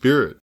Holy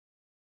Spirit.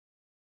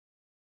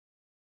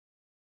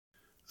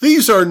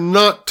 These are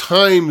not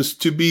times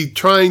to be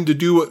trying to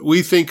do what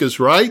we think is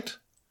right.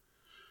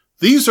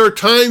 These are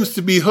times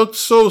to be hooked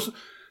so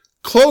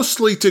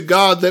closely to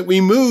God that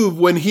we move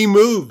when He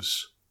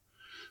moves,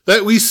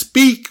 that we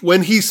speak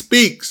when He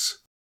speaks,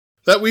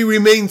 that we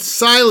remain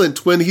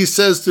silent when He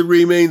says to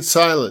remain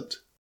silent.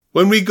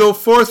 When we go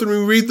forth and we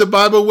read the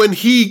Bible, when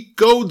He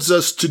goads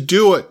us to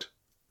do it.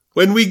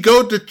 When we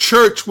go to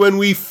church, when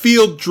we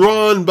feel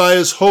drawn by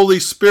His Holy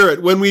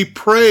Spirit. When we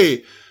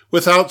pray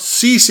without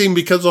ceasing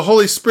because the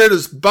Holy Spirit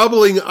is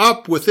bubbling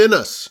up within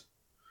us.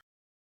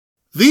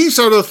 These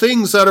are the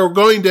things that are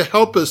going to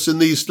help us in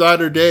these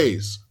latter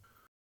days.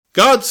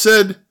 God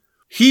said,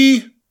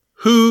 He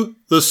who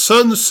the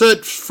Son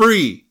sets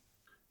free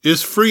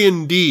is free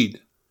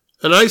indeed.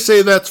 And I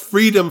say that's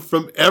freedom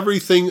from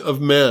everything of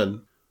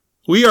man.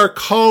 We are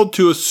called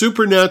to a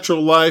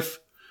supernatural life.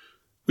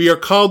 We are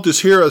called to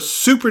hear a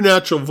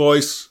supernatural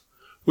voice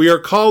We are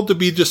called to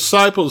be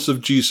disciples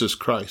of Jesus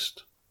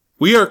Christ.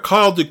 We are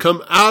called to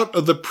come out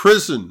of the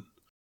prison.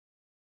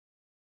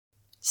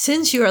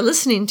 Since you are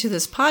listening to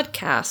this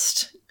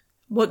podcast,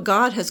 what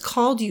God has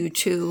called you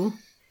to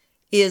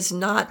is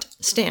not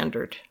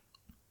standard.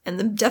 And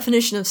the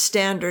definition of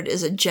standard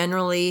is a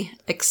generally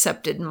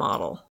accepted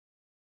model.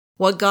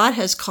 What God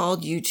has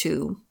called you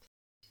to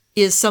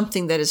is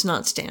something that is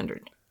not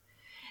standard.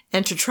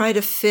 And to try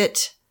to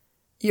fit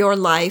your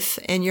life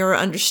and your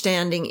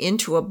understanding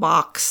into a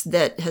box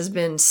that has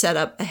been set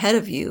up ahead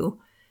of you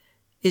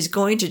is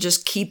going to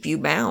just keep you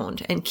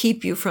bound and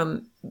keep you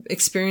from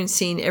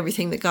experiencing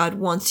everything that God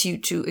wants you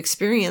to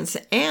experience.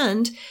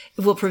 And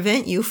it will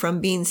prevent you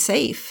from being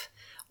safe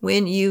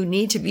when you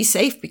need to be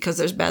safe because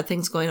there's bad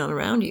things going on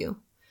around you.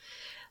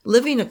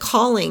 Living a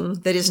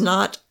calling that is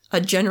not a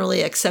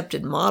generally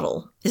accepted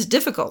model is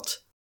difficult.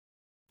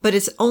 But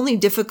it's only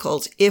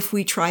difficult if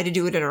we try to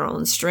do it in our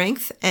own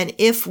strength and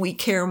if we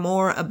care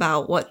more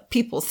about what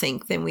people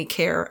think than we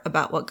care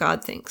about what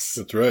God thinks.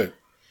 That's right.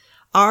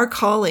 Our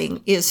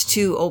calling is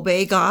to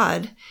obey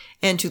God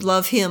and to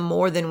love Him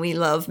more than we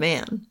love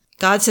man.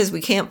 God says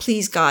we can't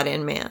please God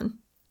and man.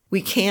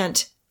 We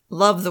can't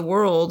love the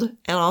world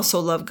and also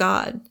love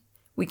God.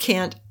 We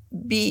can't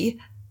be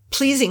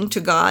pleasing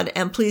to God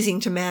and pleasing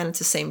to man at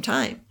the same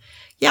time.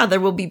 Yeah,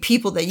 there will be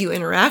people that you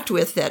interact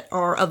with that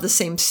are of the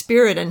same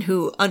spirit and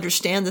who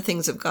understand the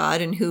things of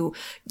God and who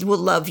will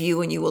love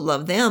you and you will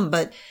love them.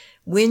 But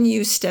when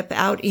you step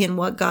out in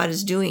what God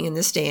is doing in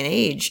this day and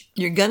age,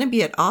 you're going to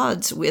be at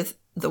odds with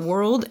the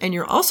world, and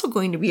you're also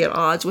going to be at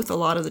odds with a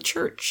lot of the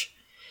church.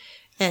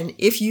 And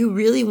if you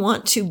really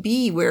want to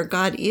be where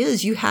God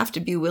is, you have to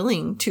be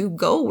willing to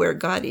go where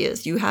God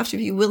is. You have to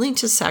be willing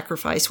to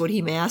sacrifice what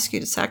He may ask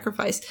you to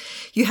sacrifice.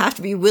 You have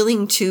to be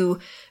willing to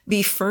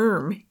be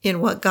firm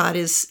in what God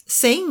is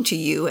saying to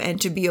you and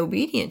to be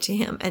obedient to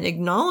Him and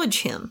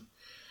acknowledge Him.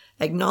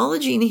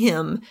 Acknowledging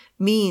Him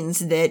means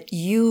that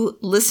you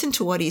listen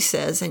to what He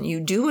says and you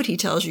do what He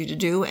tells you to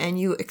do and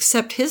you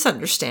accept His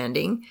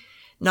understanding,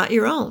 not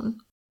your own,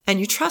 and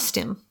you trust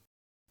Him.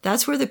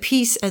 That's where the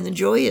peace and the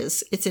joy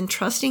is. It's in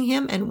trusting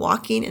Him and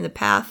walking in the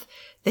path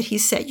that He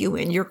set you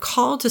in. You're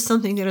called to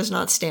something that is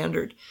not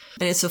standard.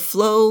 And it's a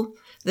flow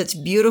that's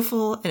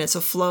beautiful, and it's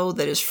a flow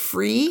that is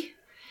free,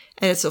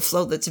 and it's a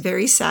flow that's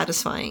very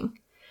satisfying.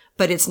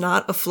 But it's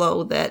not a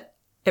flow that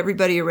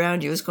everybody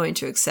around you is going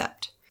to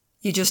accept.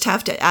 You just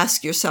have to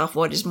ask yourself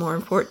what is more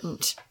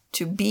important,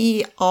 to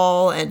be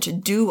all and to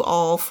do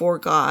all for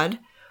God,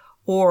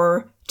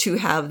 or to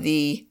have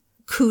the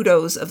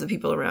kudos of the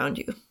people around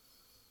you.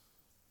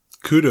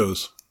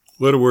 Kudos.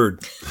 What a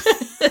word.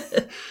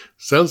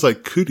 Sounds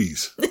like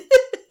cooties.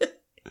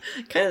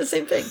 Kind of the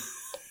same thing.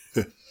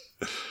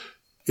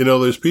 You know,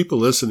 there's people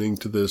listening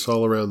to this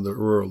all around the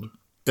world.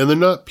 And they're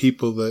not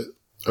people that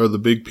are the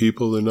big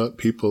people. They're not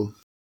people.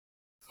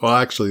 Well,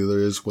 actually, there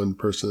is one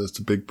person that's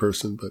a big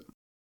person, but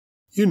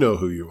you know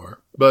who you are.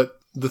 But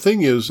the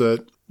thing is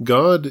that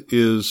God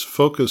is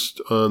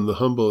focused on the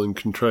humble and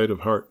contrite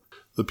of heart,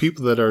 the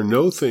people that are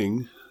no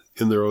thing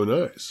in their own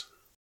eyes.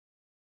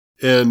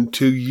 And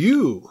to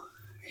you,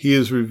 He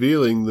is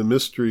revealing the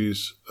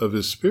mysteries of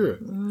His Spirit.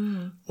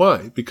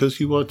 Why? Because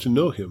you want to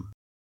know Him.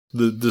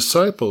 The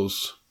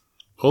disciples,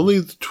 only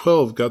the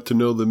 12 got to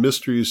know the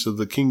mysteries of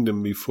the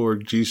kingdom before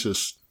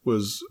Jesus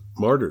was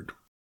martyred.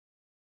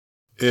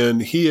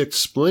 And He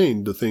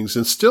explained the things,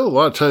 and still a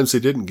lot of times they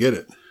didn't get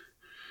it.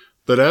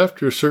 But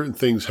after certain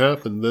things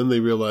happened, then they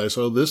realized,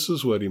 oh, this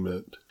is what He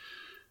meant.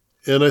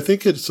 And I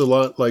think it's a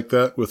lot like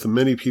that with the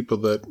many people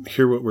that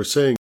hear what we're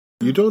saying.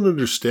 You don't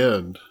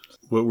understand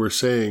what we're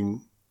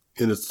saying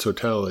in its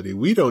totality.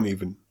 We don't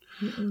even.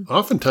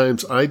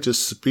 Oftentimes, I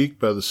just speak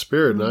by the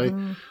Spirit,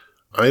 and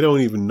I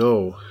don't even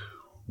know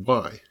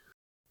why.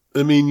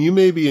 I mean, you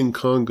may be in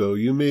Congo,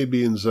 you may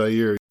be in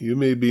Zaire, you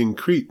may be in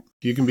Crete,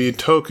 you can be in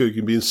Tokyo, you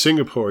can be in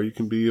Singapore, you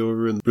can be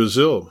over in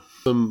Brazil,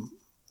 some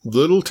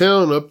little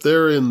town up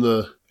there in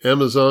the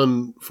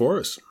Amazon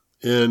forest.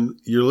 And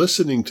you're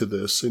listening to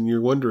this, and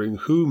you're wondering,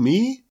 who,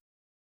 me?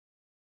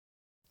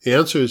 The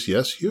answer is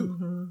yes,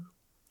 you.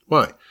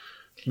 Why?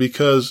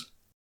 Because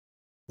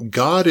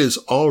God is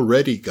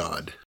already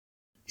God.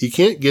 He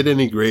can't get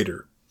any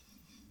greater.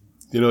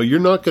 You know, you're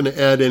not going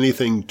to add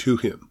anything to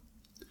Him.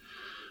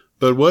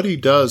 But what He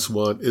does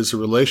want is a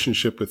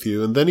relationship with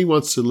you, and then He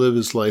wants to live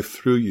His life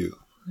through you.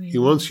 He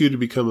wants you to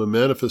become a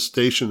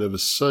manifestation of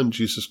His Son,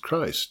 Jesus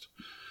Christ,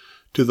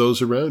 to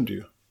those around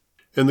you.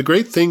 And the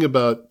great thing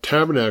about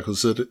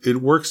Tabernacles is that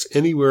it works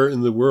anywhere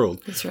in the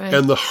world. That's right.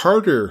 And the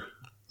harder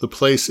the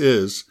place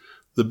is,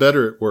 the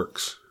better it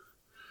works.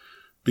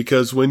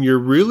 Because when you're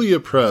really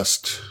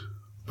oppressed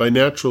by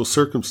natural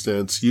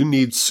circumstance, you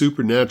need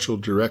supernatural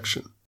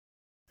direction.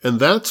 And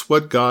that's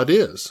what God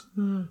is.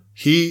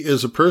 He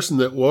is a person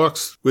that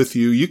walks with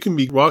you. You can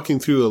be walking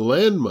through a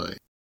landmine.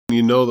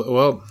 You know that,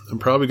 well, I'm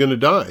probably going to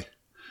die.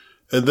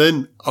 And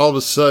then all of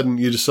a sudden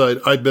you decide,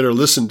 I better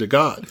listen to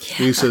God. Yeah.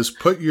 And He says,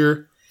 put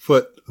your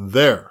foot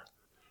there.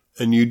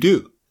 And you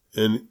do.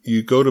 And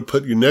you go to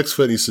put your next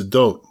foot, and He said,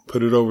 don't.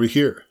 Put it over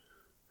here.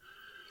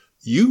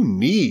 You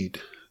need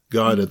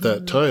God at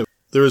that time.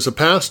 There was a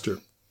pastor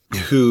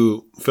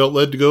who felt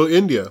led to go to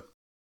India.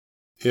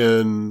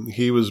 And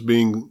he was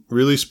being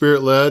really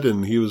spirit-led,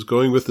 and he was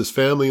going with his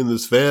family in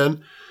this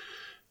van,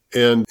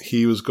 and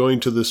he was going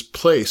to this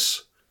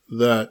place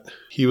that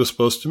he was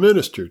supposed to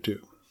minister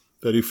to,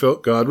 that he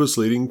felt God was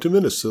leading to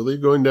minister. So they're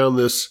going down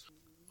this,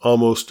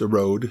 almost a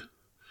road,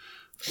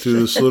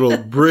 to this little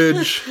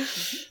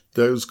bridge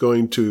that was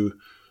going to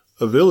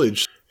a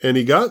village. And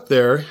he got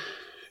there,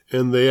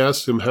 and they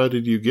asked him, how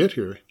did you get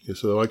here? He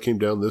said, I came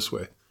down this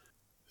way.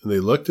 And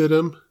they looked at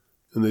him,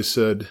 and they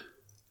said,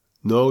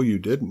 no, you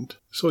didn't.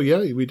 So,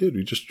 yeah, we did.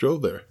 We just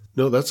drove there.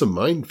 No, that's a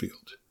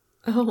minefield.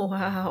 Oh,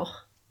 wow.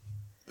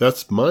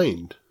 That's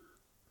mined.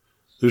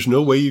 There's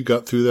no way you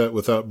got through that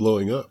without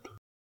blowing up.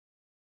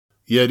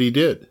 Yet he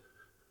did.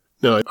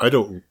 Now, I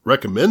don't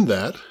recommend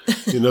that.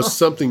 It's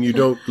something you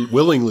don't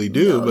willingly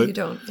do. No, but you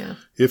don't, yeah.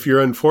 If you're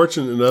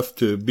unfortunate enough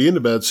to be in a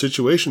bad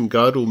situation,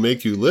 God will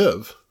make you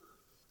live.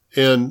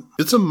 And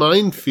it's a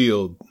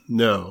minefield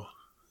now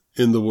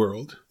in the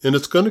world. And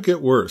it's going to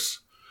get worse.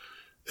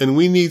 And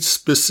we need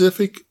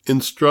specific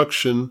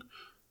instruction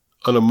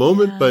on a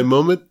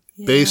moment-by-moment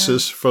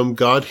basis from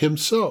God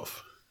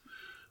himself.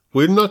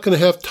 We're not going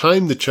to have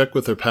time to check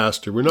with our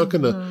pastor. We're not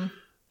going to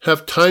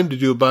have time to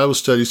do a Bible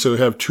study so we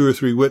have 2 or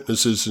 3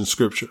 witnesses in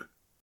Scripture.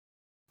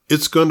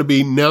 It's going to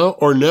be now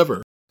or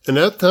never. And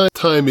at that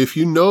time, if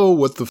you know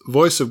what the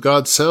voice of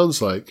God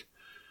sounds like,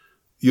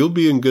 you'll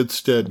be in good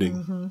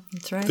steading.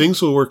 That's right.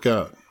 Things will work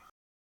out.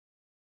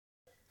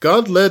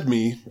 God led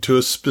me to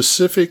a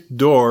specific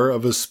door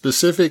of a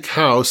specific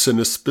house in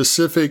a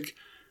specific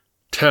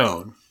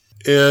town.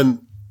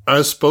 And I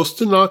was supposed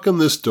to knock on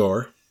this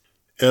door,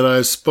 and I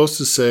was supposed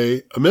to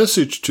say a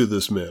message to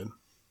this man.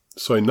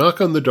 So I knock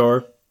on the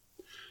door,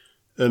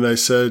 and I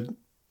said,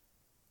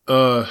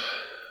 I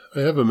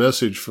have a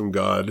message from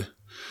God.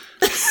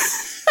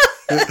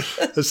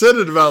 I said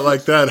it about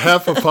like that,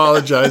 half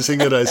apologizing,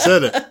 and I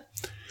said it.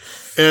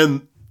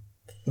 And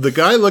the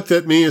guy looked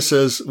at me and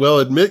says, well,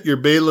 admit you're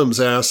Balaam's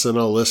ass and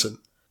I'll listen.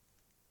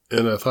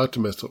 And I thought to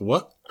myself,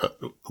 what?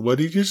 What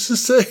did you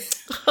just say?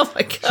 Oh,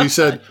 my God. She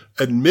said,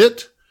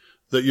 admit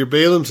that you're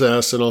Balaam's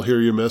ass and I'll hear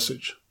your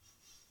message.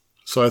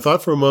 So I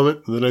thought for a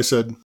moment, and then I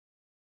said,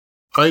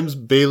 I'm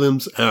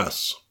Balaam's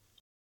ass.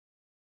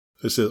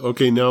 I said,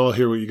 okay, now I'll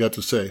hear what you got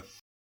to say.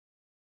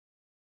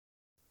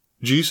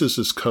 Jesus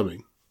is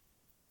coming.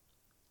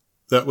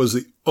 That was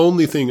the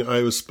only thing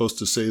I was supposed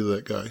to say to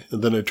that guy.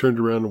 And then I turned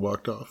around and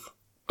walked off.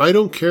 I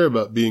don't care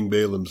about being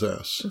Balaam's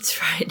ass. That's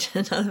right.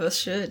 None of us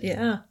should,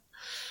 yeah.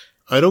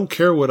 I don't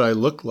care what I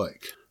look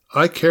like.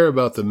 I care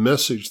about the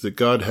message that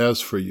God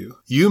has for you.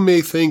 You may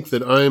think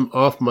that I'm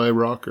off my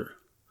rocker.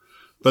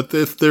 But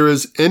if there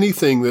is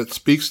anything that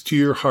speaks to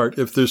your heart,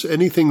 if there's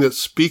anything that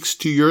speaks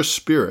to your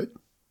spirit,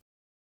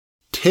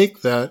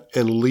 take that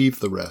and leave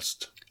the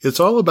rest. It's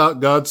all about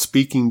God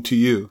speaking to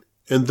you.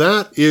 And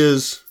that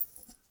is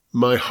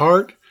my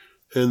heart,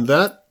 and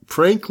that,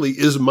 frankly,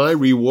 is my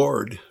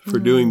reward for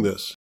doing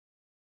this.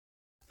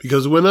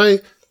 Because when I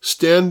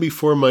stand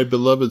before my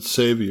beloved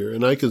Savior,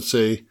 and I can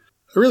say,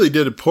 I really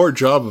did a poor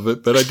job of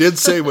it, but I did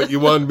say what you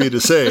wanted me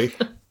to say,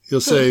 he'll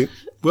say,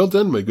 well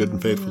done, my good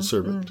and faithful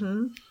servant.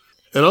 And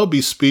I'll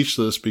be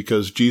speechless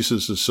because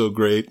Jesus is so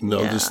great, and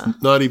I'll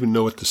just not even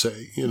know what to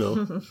say,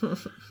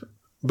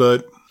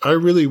 But I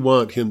really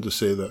want him to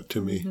say that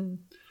to me.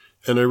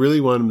 And I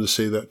really want him to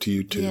say that to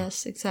you too.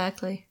 Yes,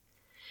 exactly.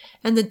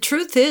 And the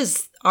truth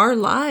is, our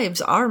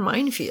lives are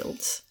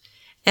minefields.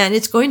 And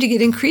it's going to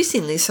get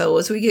increasingly so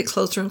as we get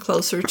closer and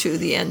closer to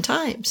the end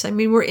times. I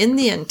mean, we're in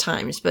the end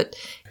times, but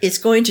it's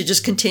going to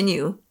just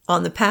continue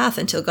on the path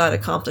until God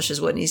accomplishes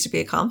what needs to be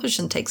accomplished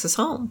and takes us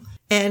home.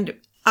 And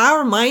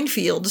our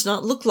minefield does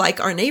not look like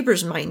our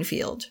neighbor's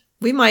minefield.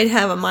 We might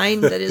have a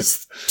mine that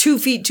is 2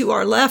 feet to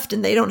our left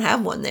and they don't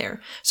have one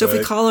there. So if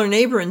we call our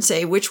neighbor and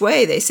say, which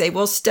way? They say,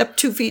 well, step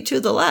 2 feet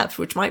to the left,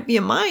 which might be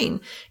a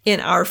mine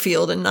in our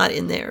field and not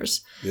in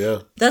theirs. Yeah.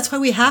 That's why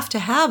we have to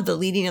have the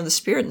leading of the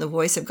Spirit and the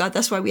voice of God.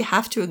 That's why we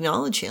have to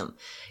acknowledge him.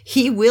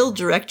 He will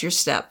direct your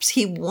steps.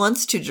 He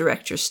wants to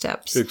direct your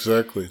steps.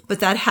 Exactly. But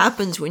that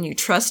happens when you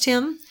trust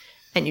him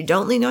and you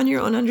don't lean on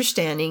your own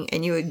understanding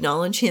and you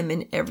acknowledge him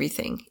in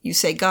everything. You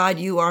say, God,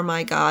 you are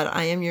my God.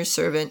 I am your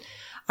servant.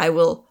 I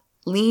will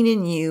lean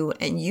in you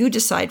and you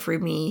decide for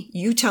me.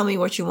 You tell me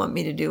what you want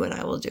me to do and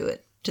I will do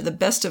it. To the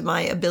best of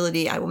my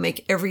ability, I will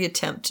make every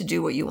attempt to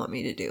do what you want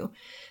me to do.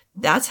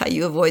 That's how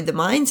you avoid the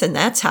mines, and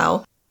that's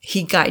how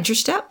he guides your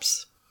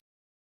steps.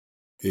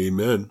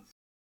 Amen.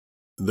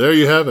 There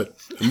you have it.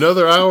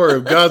 Another hour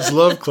of God's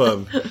Love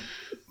Club.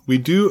 We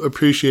do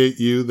appreciate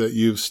you that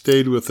you've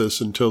stayed with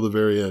us until the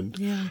very end.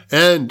 Yeah.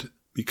 And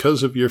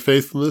because of your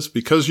faithfulness,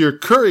 because your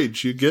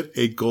courage, you get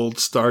a gold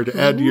star to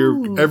add to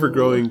your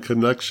ever-growing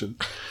connection.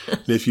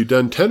 And if you've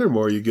done 10 or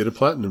more, you get a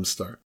platinum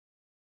star.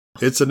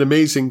 It's an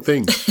amazing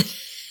thing.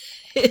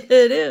 It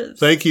is.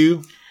 Thank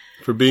you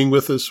for being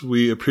with us.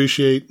 We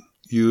appreciate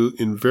you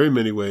in very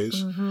many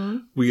ways.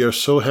 We are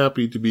so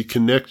happy to be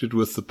connected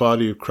with the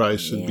body of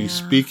Christ and be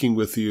speaking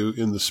with you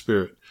in the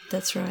Spirit.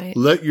 That's right.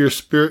 Let your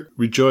spirit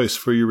rejoice,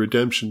 for your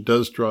redemption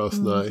does draw us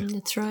nigh.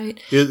 That's right.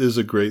 It is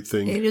a great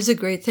thing. It is a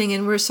great thing.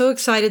 And we're so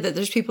excited that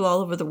there's people all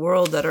over the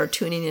world that are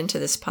tuning into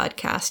this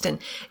podcast. And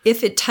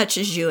if it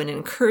touches you and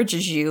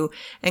encourages you,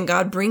 and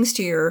God brings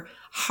to your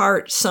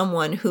heart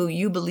someone who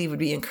you believe would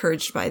be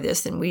encouraged by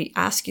this, then we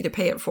ask you to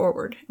pay it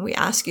forward. And we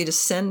ask you to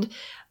send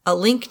a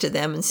link to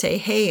them and say,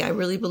 hey, I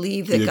really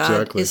believe that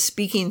God is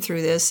speaking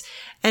through this.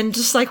 And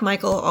just like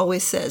Michael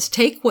always says,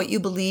 take what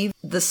you believe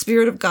the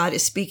Spirit of God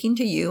is speaking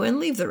to you and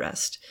leave the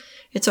rest.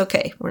 It's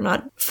okay. We're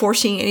not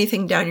forcing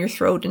anything down your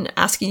throat and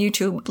asking you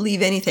to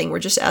believe anything. We're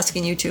just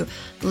asking you to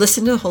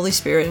listen to the Holy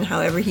Spirit, and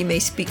however he may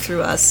speak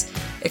through us,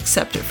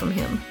 accept it from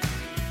him.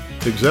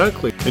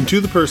 Exactly. And to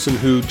the person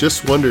who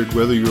just wondered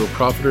whether you're a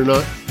prophet or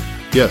not,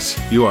 yes,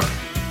 you are.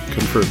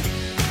 Confirmed.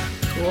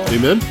 Cool.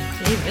 Amen?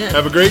 Amen.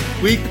 Have a great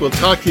week. We'll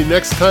talk to you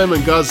next time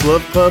on God's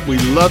Love Club. We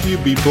love you.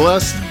 Be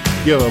blessed.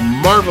 You have a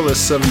marvelous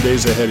 7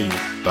 days ahead of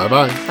you.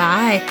 Bye-bye.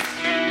 Bye.